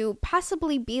partner to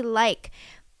possibly be like.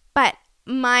 But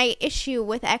my issue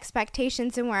with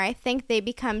expectations and where I think they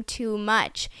become too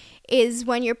much is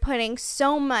when you're putting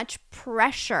so much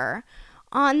pressure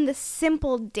on the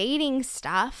simple dating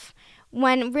stuff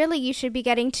when really you should be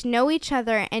getting to know each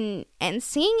other and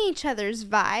seeing each other's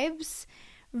vibes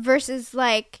versus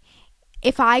like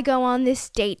if I go on this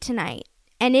date tonight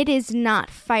and it is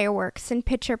not fireworks and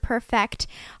picture perfect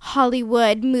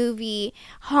Hollywood movie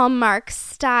Hallmark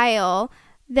style,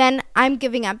 then I'm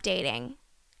giving up dating.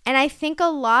 And I think a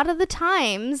lot of the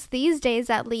times, these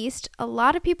days at least, a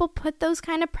lot of people put those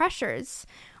kind of pressures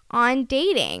on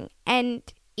dating. And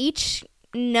each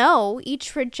no,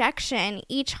 each rejection,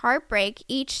 each heartbreak,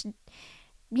 each,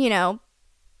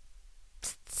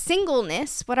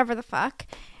 singleness, whatever the fuck,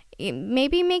 it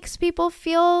maybe makes people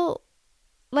feel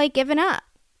like giving up.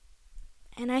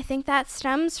 And I think that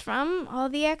stems from all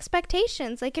the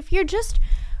expectations. Like if you're just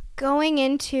going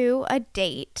into a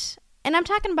date, and I'm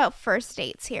talking about first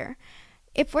dates here.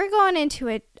 If we're going into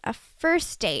a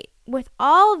first date with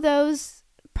all those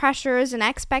pressures and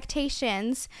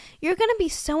expectations, you're going to be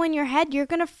so in your head, you're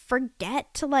going to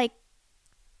forget to like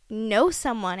know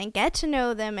someone and get to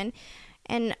know them and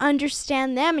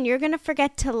understand them. And you're going to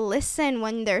forget to listen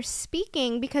when they're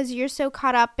speaking because you're so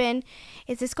caught up in,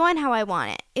 is this going how I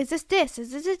want it? Is this this?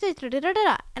 Is this this?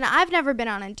 And I've never been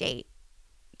on a date.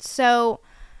 So,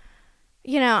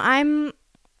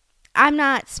 I'm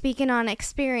not speaking on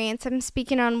experience. I'm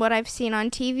speaking on what I've seen on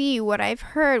TV, what I've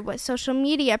heard, what social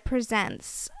media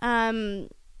presents. And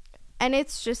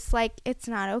it's just like, it's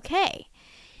not okay.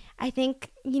 I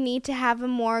think you need to have a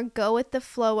more go with the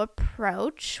flow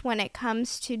approach when it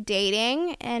comes to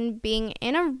dating and being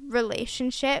in a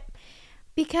relationship.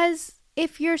 Because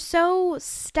if you're so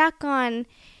stuck on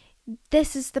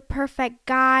this is the perfect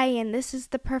guy and this is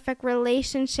the perfect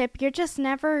relationship, you're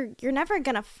never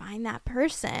going to find that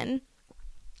person.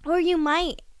 Or you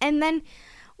might. And then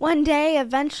one day,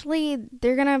 eventually,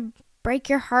 they're going to break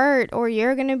your heart, or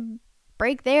you're going to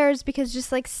break theirs because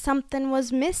just like something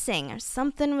was missing or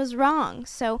something was wrong.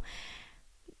 So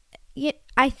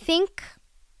I think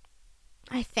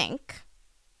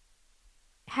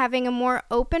having a more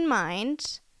open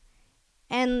mind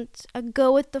and a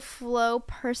go with the flow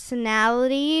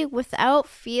personality without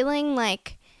feeling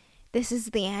like this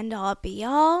is the end all be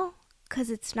all, because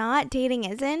it's not. Dating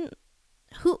isn't.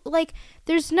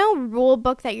 There's no rule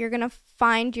book that you're gonna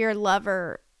find your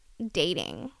lover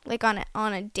dating, like on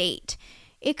a date.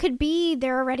 It could be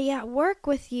they're already at work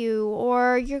with you,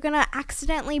 or you're gonna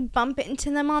accidentally bump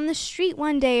into them on the street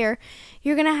one day, or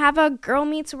you're gonna have a girl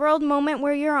meets world moment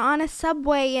where you're on a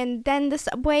subway and then the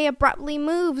subway abruptly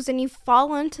moves and you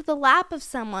fall into the lap of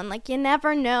someone. Like, you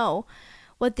never know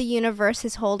what the universe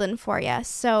is holding for you.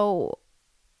 So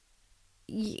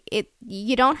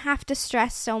you don't have to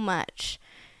stress so much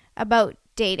about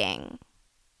dating,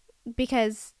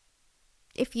 because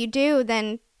if you do,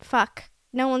 then fuck,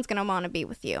 no one's gonna want to be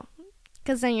with you,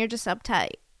 because then you're just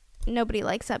uptight. Nobody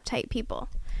likes uptight people.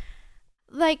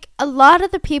 Like, a lot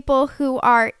of the people who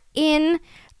are in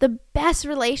the best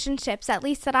relationships, at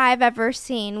least that I've ever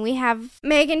seen, we have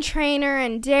Meghan Trainor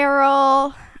and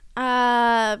Daryl.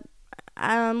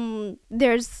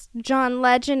 There's John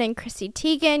Legend and Chrissy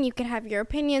Teigen. You can have your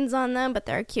opinions on them, but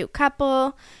they're a cute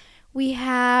couple. We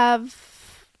have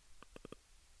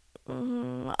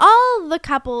all the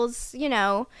couples, you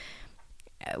know,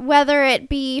 whether it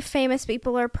be famous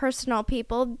people or personal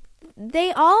people,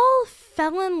 they all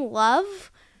fell in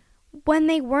love when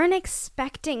they weren't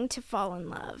expecting to fall in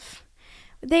love.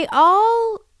 They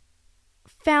all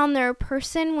found their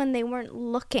person when they weren't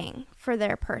looking for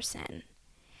their person.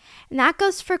 And that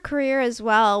goes for career as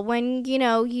well. When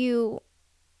you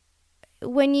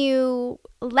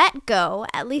let go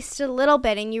at least a little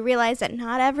bit and you realize that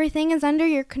not everything is under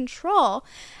your control,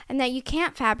 and that you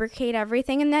can't fabricate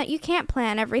everything, and that you can't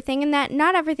plan everything, and that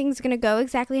not everything's going to go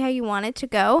exactly how you want it to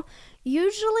go,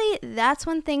 usually that's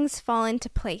when things fall into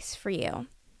place for you.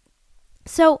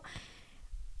 So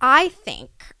I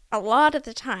think a lot of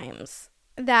the times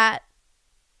that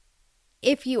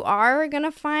if you are going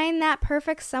to find that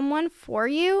perfect someone for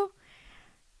you,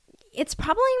 it's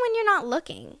probably when you're not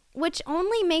looking, which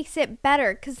only makes it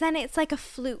better, because then it's like a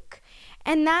fluke.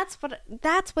 And that's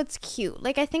what's cute.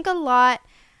 Like, I think a lot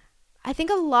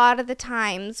of the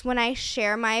times when I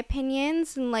share my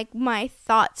opinions and like my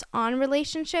thoughts on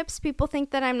relationships, people think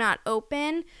that I'm not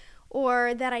open,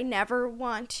 or that I never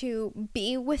want to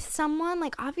be with someone.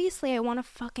 Like, obviously I want to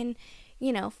fucking,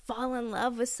 fall in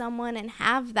love with someone and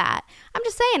have that. I'm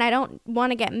just saying, I don't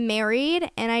want to get married,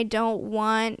 and I don't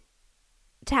want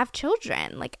to have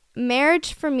children. Like,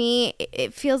 marriage for me,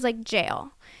 it feels like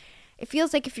jail. It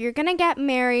feels like if you're gonna get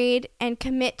married and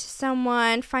commit to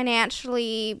someone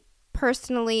financially,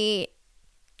 personally,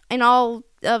 and all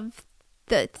of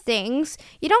the things,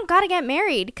 you don't gotta get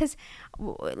married, because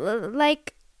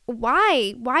like,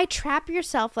 why trap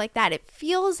yourself like that? It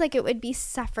feels like it would be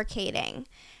suffocating.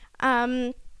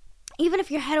 Even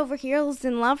if you're head over heels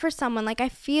in love for someone, like, I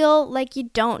feel like you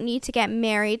don't need to get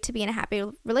married to be in a happy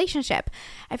relationship.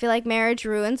 I feel like marriage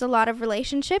ruins a lot of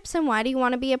relationships, and why do you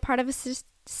want to be a part of a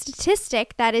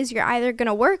statistic that is you're either going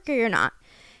to work or you're not?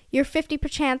 You have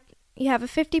a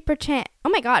 50%, oh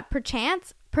my God,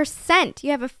 percent.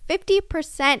 You have a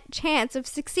 50% chance of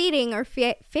succeeding or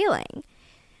failing.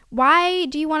 Why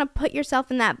do you want to put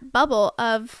yourself in that bubble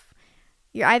of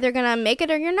you're either going to make it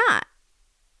or you're not?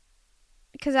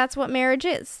 Because that's what marriage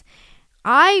is.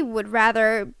 I would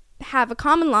rather have a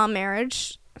common law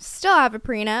marriage, still have a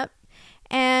prenup,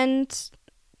 and,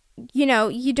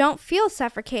 you don't feel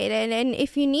suffocated. And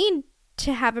if you need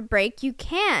to have a break, you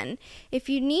can. If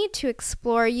you need to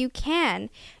explore, you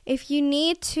can. If you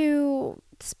need to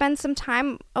spend some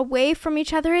time away from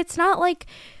each other, it's not like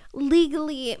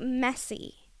legally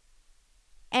messy.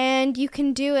 And you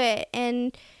can do it.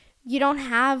 And you don't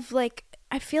have, like,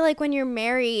 I feel like when you're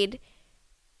married,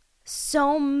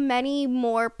 so many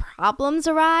more problems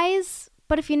arise.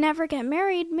 But if you never get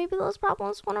married, maybe those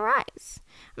problems won't arise.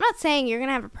 I'm not saying you're going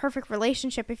to have a perfect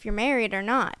relationship if you're married or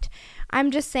not.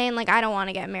 I'm just saying, like, I don't want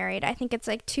to get married. I think it's,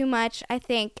 like, too much. I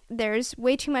think there's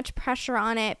way too much pressure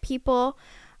on it. People,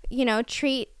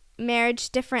 treat marriage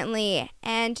differently.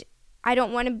 And I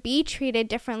don't want to be treated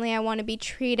differently. I want to be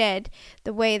treated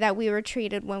the way that we were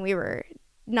treated when we were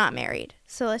not married.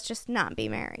 So let's just not be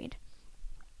married.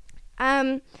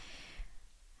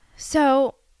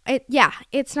 So,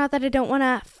 it's not that I don't want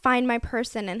to find my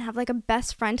person and have, like, a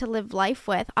best friend to live life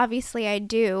with. Obviously, I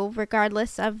do,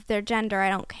 regardless of their gender. I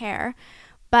don't care.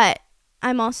 But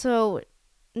I'm also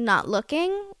not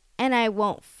looking, and I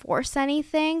won't force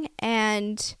anything.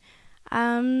 And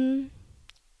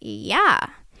yeah,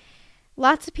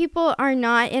 lots of people are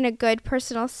not in a good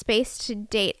personal space to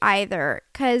date either,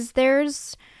 because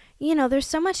there's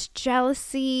so much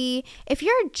jealousy. If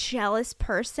you're a jealous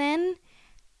person,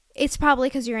 it's probably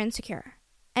because you're insecure.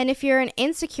 And if you're an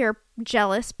insecure,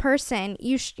 jealous person,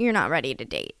 you're not ready to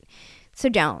date. So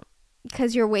don't,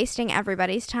 because you're wasting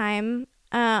everybody's time.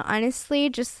 Honestly,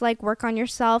 just like work on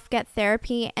yourself, get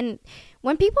therapy. And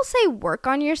when people say work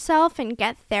on yourself and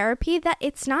get therapy, that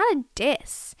it's not a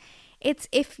diss. It's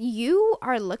if you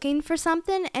are looking for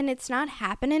something and it's not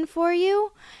happening for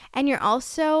you, and you're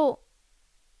also,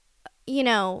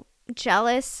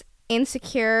 jealous,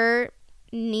 insecure,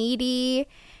 needy,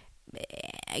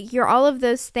 you're all of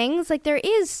those things, like there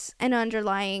is an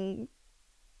underlying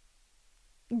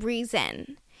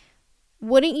reason.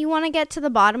 Wouldn't you want to get to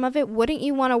the bottom of it? Wouldn't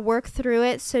you want to work through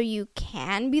it so you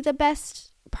can be the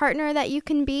best partner that you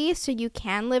can be, so you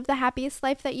can live the happiest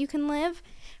life that you can live?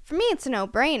 For me, it's a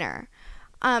no-brainer.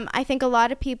 I think a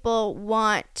lot of people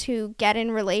want to get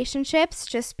in relationships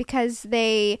just because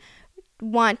they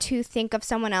want to think of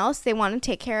someone else. They want to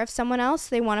take care of someone else.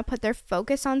 They want to put their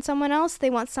focus on someone else.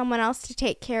 They want someone else to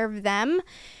take care of them,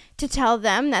 to tell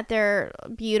them that they're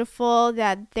beautiful,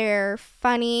 that they're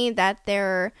funny, that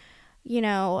they're,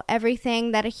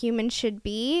 everything that a human should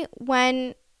be.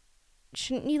 When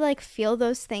shouldn't you feel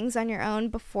those things on your own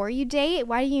before you date?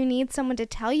 Why do you need someone to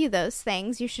tell you those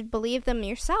things? You should believe them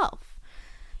yourself.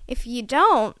 If you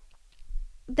don't,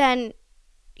 then,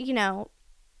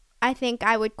 I think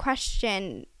I would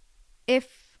question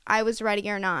if I was ready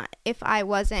or not, if I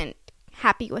wasn't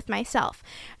happy with myself.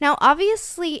 Now,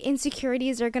 obviously,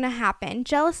 insecurities are going to happen.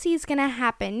 Jealousy is going to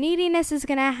happen. Neediness is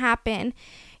going to happen.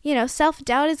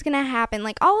 Self-doubt is going to happen.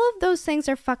 All of those things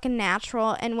are fucking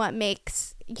natural and what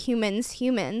makes humans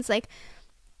humans.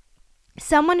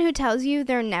 Someone who tells you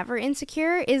they're never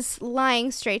insecure is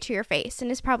lying straight to your face and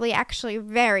is probably actually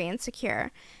very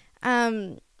insecure.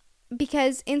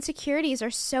 Because insecurities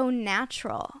are so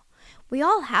natural. We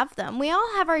all have them. We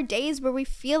all have our days where we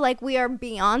feel like we are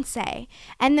Beyonce.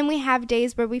 And then we have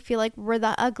days where we feel like we're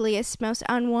the ugliest, most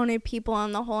unwanted people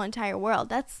in the whole entire world.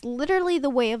 That's literally the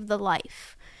way of the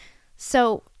life.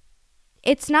 So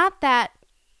it's not that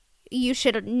you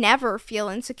should never feel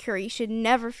insecure. You should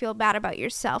never feel bad about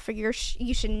yourself, or you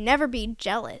should never be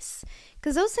jealous.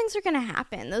 Because those things are going to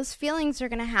happen. Those feelings are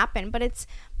going to happen. But it's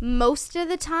most of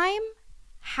the time,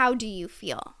 how do you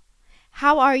feel?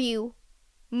 How are you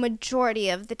majority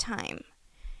of the time?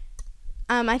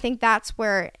 I think that's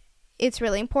where it's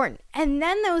really important. And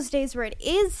then those days where it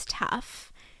is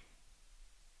tough,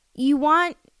 you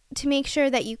want to make sure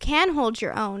that you can hold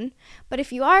your own. But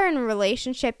if you are in a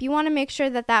relationship, you want to make sure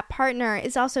that that partner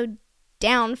is also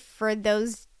down for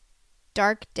those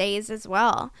dark days as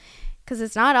well. Because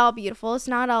it's not all beautiful. It's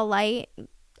not all light.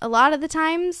 A lot of the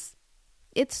times,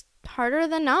 it's harder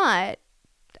than not.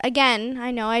 Again,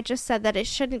 I know I just said that it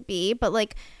shouldn't be, but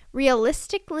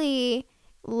realistically,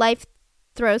 life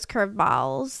throws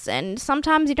curveballs, and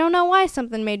sometimes you don't know why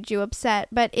something made you upset,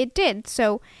 but it did.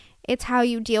 So it's how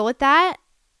you deal with that,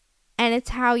 and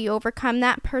it's how you overcome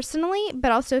that personally,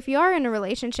 but also if you are in a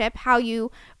relationship, how you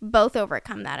both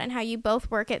overcome that, and how you both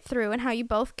work it through, and how you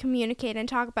both communicate and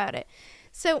talk about it.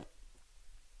 So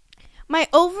my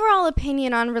overall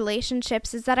opinion on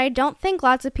relationships is that I don't think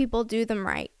lots of people do them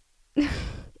right.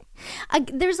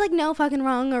 There's no fucking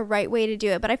wrong or right way to do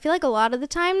it, but I feel like a lot of the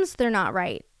times they're not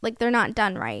right. They're not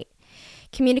done right.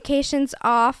 Communication's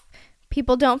off.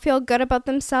 People don't feel good about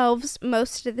themselves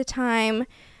most of the time.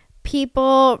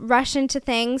 People rush into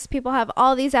things. People have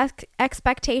all these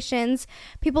expectations.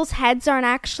 People's heads aren't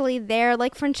actually there.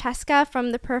 Like Francesca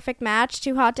from The Perfect Match,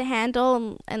 Too Hot to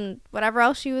Handle, and whatever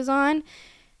else she was on.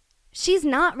 She's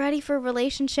not ready for a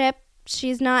relationship.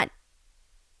 She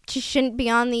shouldn't be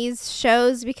on these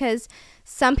shows because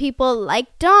some people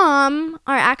like Dom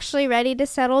are actually ready to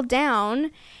settle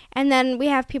down. And then we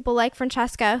have people like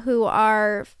Francesca who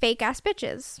are fake ass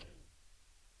bitches.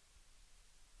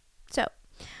 So,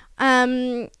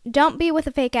 don't be with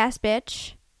a fake ass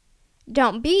bitch.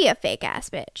 Don't be a fake ass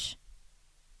bitch.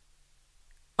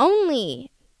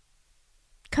 Only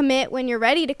commit when you're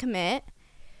ready to commit.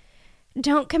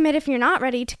 Don't commit if you're not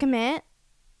ready to commit.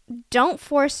 Don't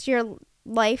force your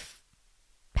life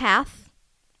path.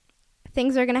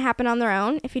 Things are going to happen on their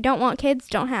own. If you don't want kids,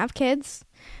 don't have kids.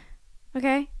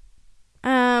 Okay?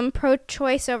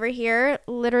 Pro-choice over here.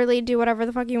 Literally do whatever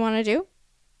the fuck you want to do.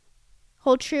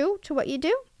 Hold true to what you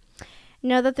do.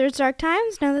 Know that there's dark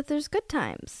times. Know that there's good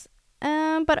times.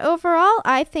 But overall,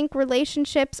 I think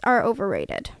relationships are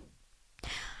overrated.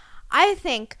 I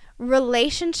think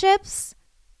relationships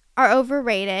are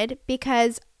overrated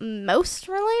because most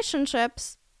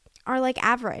relationships are like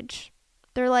average.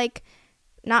 They're like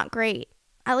not great.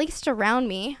 At least around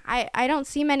me. I don't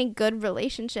see many good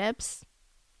relationships.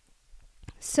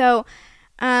 So,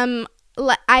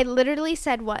 I literally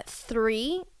said,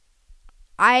 3?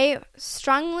 I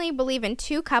strongly believe in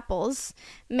 2 couples,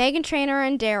 Meghan Trainor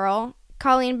and Daryl,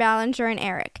 Colleen Ballinger and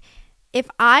Eric. If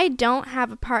I don't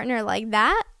have a partner like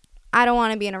that, I don't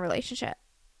want to be in a relationship.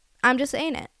 I'm just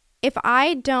saying it. If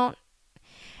I don't...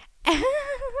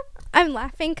 I'm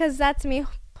laughing because that's me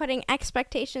putting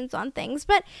expectations on things.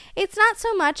 But it's not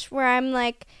so much where I'm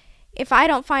like, if I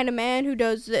don't find a man who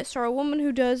does this or a woman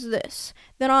who does this,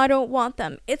 then I don't want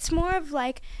them. It's more of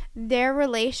like their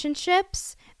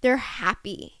relationships they're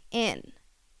happy in.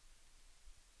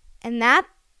 And that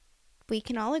we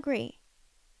can all agree.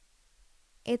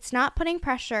 It's not putting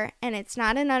pressure and it's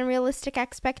not an unrealistic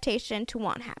expectation to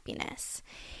want happiness.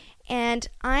 And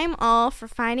I'm all for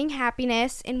finding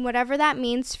happiness in whatever that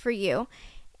means for you.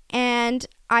 And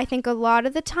I think a lot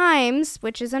of the times,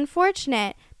 which is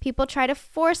unfortunate, people try to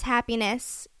force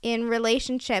happiness in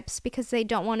relationships because they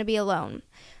don't want to be alone.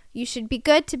 You should be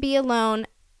good to be alone,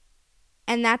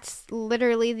 and that's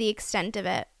literally the extent of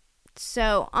it.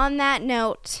 So on that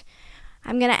note,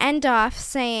 I'm going to end off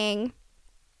saying,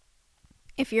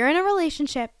 if you're in a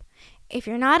relationship, if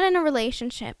you're not in a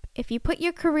relationship, if you put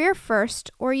your career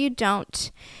first or you don't,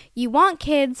 you want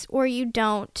kids or you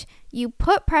don't, you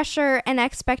put pressure and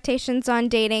expectations on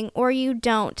dating or you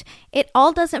don't, it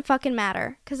all doesn't fucking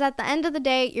matter. Because at the end of the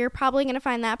day, you're probably going to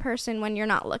find that person when you're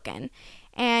not looking.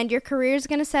 And your career's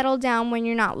going to settle down when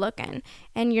you're not looking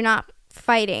and you're not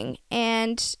fighting.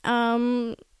 And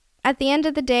at the end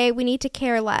of the day, we need to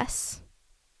care less.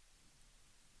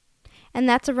 And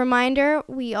that's a reminder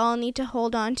we all need to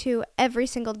hold on to every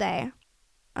single day.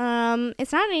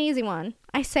 It's not an easy one.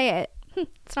 I say it.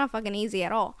 It's not fucking easy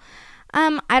at all.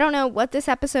 I don't know what this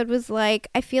episode was like.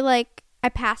 I feel like I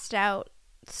passed out.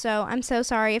 So I'm so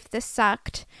sorry if this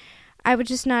sucked. I was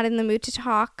just not in the mood to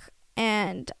talk.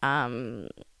 And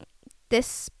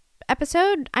this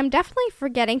episode, I'm definitely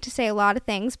forgetting to say a lot of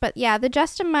things. But yeah, the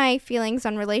gist of my feelings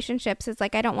on relationships is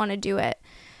like I don't want to do it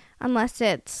unless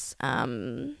it's...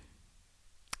 unless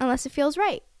it feels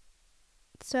right.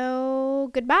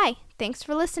 So, goodbye. Thanks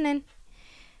for listening.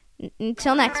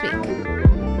 Until next week.